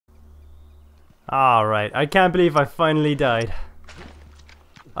Alright, I can't believe I finally died.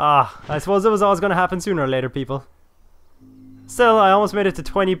 I suppose it was always going to happen sooner or later, people. Still, I almost made it to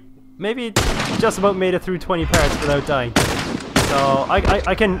 20, maybe just about made it through 20 parts without dying. So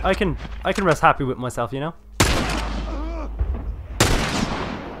I can rest happy with myself, you know.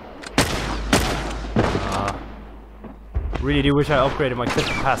 Really do wish I upgraded my clip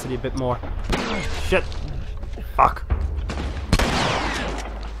capacity a bit more. Shit. Fuck.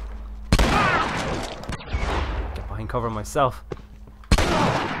 Get behind cover myself.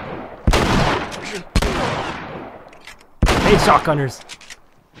 Hate shotgunners.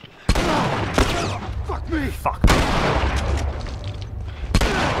 Fuck me. Fuck.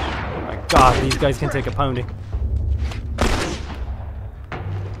 My god, these guys can take a pounding.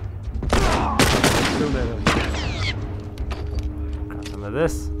 Grab some of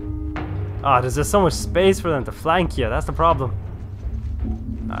this. There's just so much space for them to flank you. That's the problem.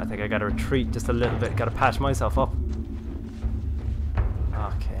 I think I gotta retreat just a little bit. Gotta patch myself up.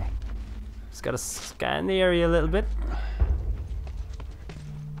 Okay. Just gotta scan the area a little bit.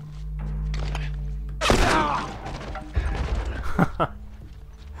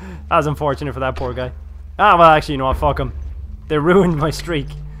 That was unfortunate for that poor guy. Well, actually, you know what? Fuck him. They ruined my streak.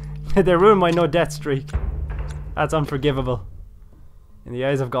 They ruined my no death streak. That's unforgivable. In the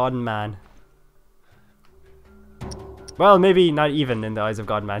eyes of God and man. Well, maybe not even in the eyes of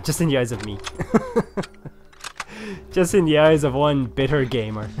God and man. Just in the eyes of me. Just in the eyes of one bitter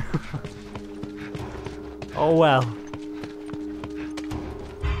gamer. Oh well.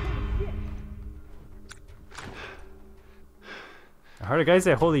 I heard a guy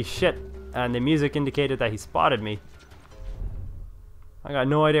say holy shit, and the music indicated that he spotted me. I got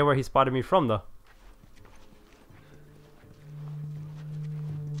no idea where he spotted me from though.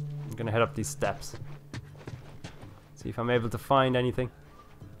 I'm gonna head up these steps. See if I'm able to find anything.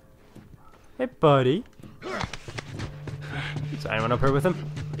 Hey buddy. Is anyone up here with him?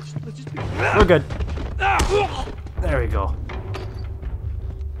 We're good. There we go.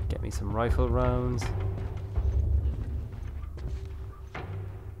 Get me some rifle rounds.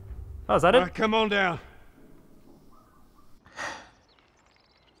 Oh, is that it? Right, come on down.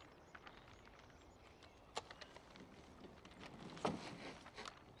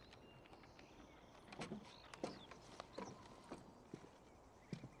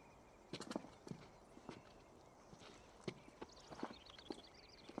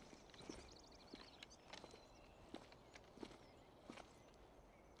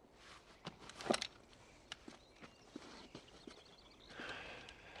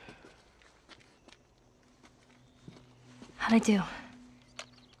 How'd I do? How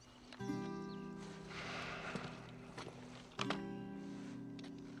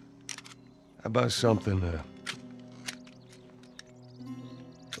about something a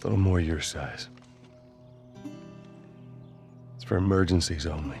little more your size? It's for emergencies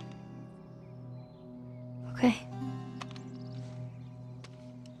only. Okay.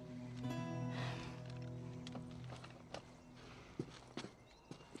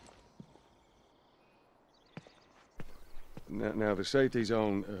 Now the safety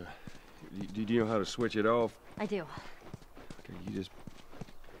zone, do you know how to switch it off? I do. Okay,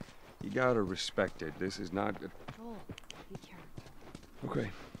 you gotta respect it. This is not... Joel, be careful. Okay.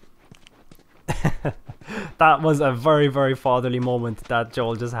 That was a very, very fatherly moment that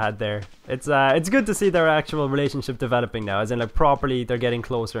Joel just had there. It's good to see their actual relationship developing now, as in like properly they're getting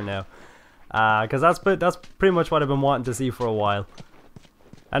closer now. Because that's pretty much what I've been wanting to see for a while.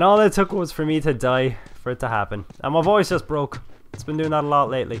 And all it took was for me to die for it to happen. And my voice just broke. It's been doing that a lot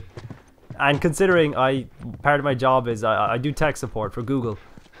lately. And considering part of my job is I do tech support for Google.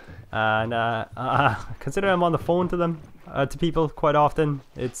 And considering I'm on the phone to them, to people quite often,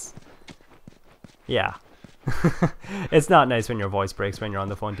 it's... yeah. It's not nice when your voice breaks when you're on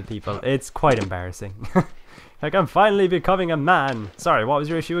the phone to people. It's quite embarrassing. Like, I'm finally becoming a man. Sorry, what was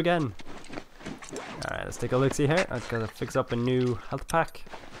your issue again? Alright, let's take a look-see here. I've got to fix up a new health pack.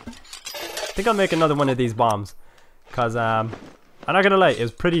 I think I'll make another one of these bombs. Because, I'm not gonna lie, it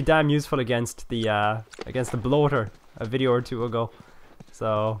was pretty damn useful against the bloater a video or two ago.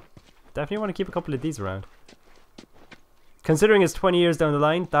 So, definitely want to keep a couple of these around. Considering it's 20 years down the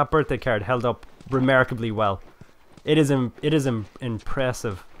line, that birthday card held up remarkably well. It is in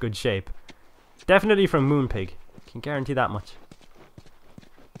impressive good shape. Definitely from Moonpig. Can guarantee that much.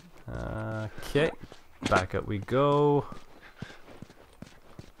 Okay, back up we go.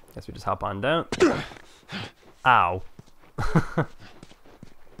 Guess we just hop on down. Ow. Well,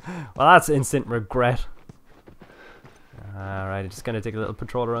 that's instant regret. Alright, just gonna take a little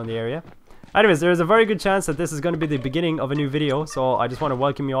patrol around the area. Anyways, there is a very good chance that this is going to be the beginning of a new video, so I just want to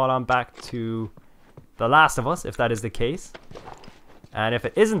welcome you all on back to The Last of Us, if that is the case. And if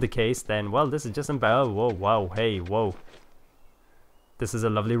it isn't the case, then, well, this is just about... Oh, whoa, wow, hey, whoa. This is a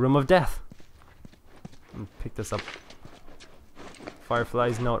lovely room of death. Pick this up.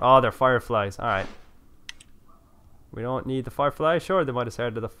 Fireflies note. Oh, they're fireflies. Alright. We don't need the fireflies. Sure, they might have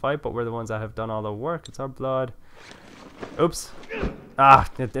started the fight, but we're the ones that have done all the work. It's our blood. Oops. Ah,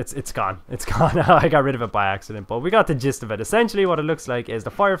 it's gone. It's gone. I got rid of it by accident, but we got the gist of it. Essentially, what it looks like is the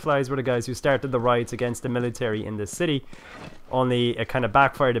Fireflies were the guys who started the riots against the military in this city. Only it kind of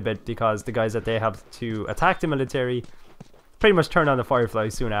backfired a bit because the guys that they helped to attack the military pretty much turned on the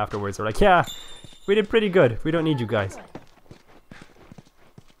Fireflies soon afterwards. They're like, yeah, we did pretty good. We don't need you guys.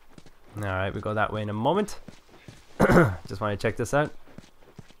 Alright, we go that way in a moment. Just want to check this out.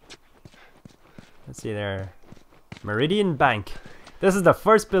 Let's see there. Meridian Bank. This is the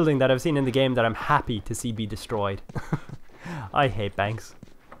first building that I've seen in the game that I'm happy to see be destroyed. I hate banks.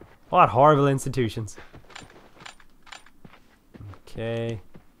 What horrible institutions. Okay.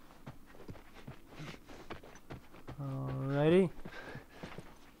 Alrighty.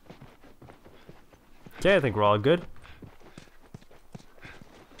 Okay, I think we're all good.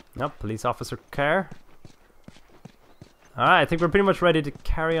 Nope, police officer car. Alright, I think we're pretty much ready to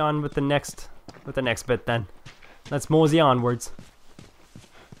carry on with the next bit then. Let's mosey onwards.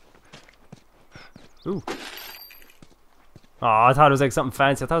 Ooh. Oh, I thought it was like something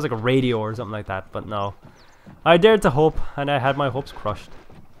fancy. I thought it was like a radio or something like that, but no. I dared to hope, and I had my hopes crushed.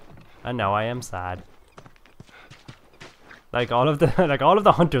 And now I am sad. Like all of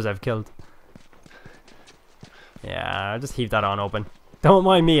the hunters I've killed. Yeah, I'll just heave that on open. Don't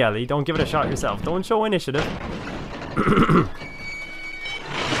mind me, Ellie. Don't give it a shot yourself. Don't show initiative.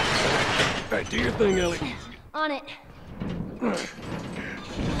 Alright, do your thing, Ellie. On it.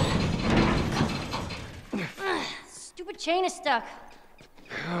 Stupid chain is stuck.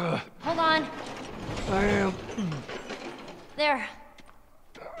 Hold on. I am. There.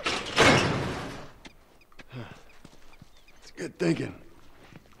 It's good thinking.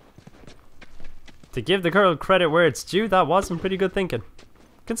 To give the girl credit where it's due, that was some pretty good thinking.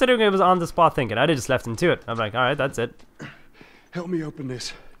 Considering it was on the spot thinking, I just left him to it. I'm like, alright, that's it. Help me open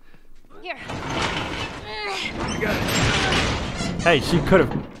this. Here. I got it. Hey, she could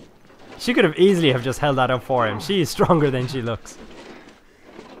have easily have just held that up for him. She is stronger than she looks.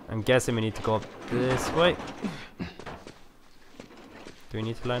 I'm guessing we need to go up this way. Do we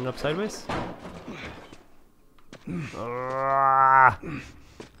need to line it up sideways? Do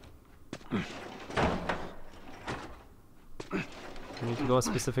we need to go a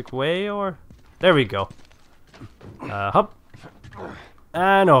specific way, or? There we go. Hop.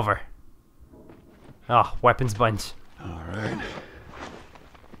 And over. Oh, weapons bunch. Alright.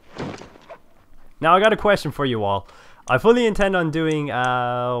 Now I got a question for you all. I fully intend on doing,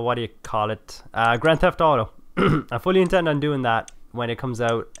 what do you call it? Grand Theft Auto. I fully intend on doing that when it comes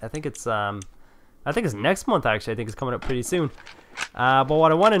out. I think it's next month actually. I think it's coming up pretty soon. But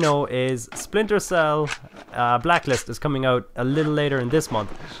what I want to know is Splinter Cell Blacklist is coming out a little later in this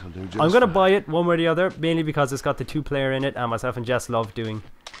month. I'm going to buy it one way or the other, mainly because it's got the 2-player in it, and myself and Jess love doing...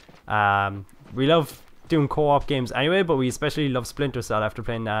 we love doing co-op games anyway, but we especially love Splinter Cell after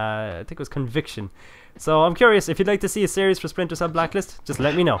playing, I think it was Conviction. So I'm curious, if you'd like to see a series for Splinter Cell Blacklist, just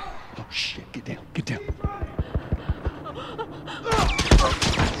let me know. Oh shit, get down, get down.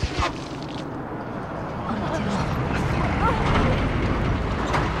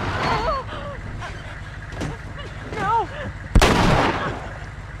 No!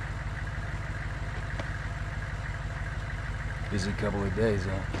 Busy couple of days,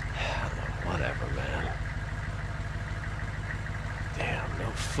 huh? Whatever, man. Damn, no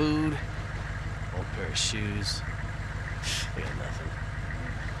food, old pair of shoes. We got nothing.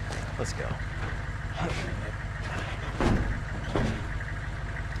 Let's go.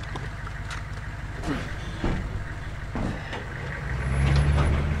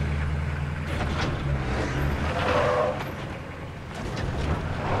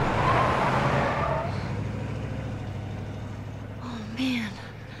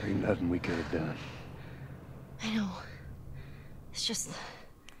 Ain't nothing we could have done. I know. It's just...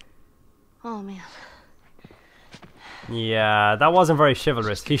 Oh, man. Yeah, that wasn't very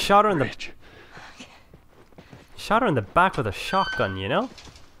chivalrous. He shot her in the... Shot her in the back with a shotgun, you know?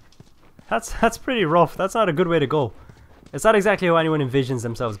 That's pretty rough. That's not a good way to go. It's not exactly how anyone envisions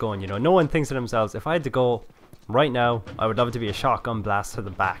themselves going, you know? No one thinks to themselves, if I had to go right now, I would love it to be a shotgun blast to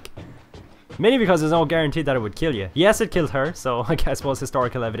the back. Mainly because there's no guarantee that it would kill you. Yes, it killed her, so I suppose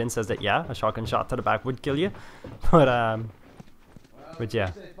historical evidence says that, yeah, a shotgun shot to the back would kill you. But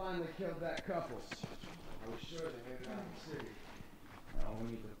yeah. They finally killed that couple. I was sure they made it out of the city. Now we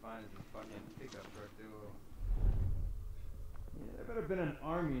need to find find is a fucking pickup truck, too. Yeah, there better have been an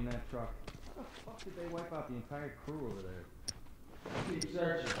army in that truck. How the fuck did they wipe out the entire crew over there? Keep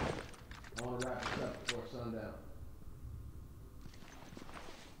searching. I want to wrap this up before sundown.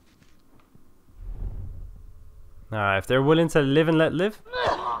 Alright, if they're willing to live and let live.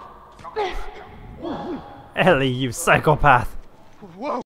 Ellie, you psychopath. Whoa!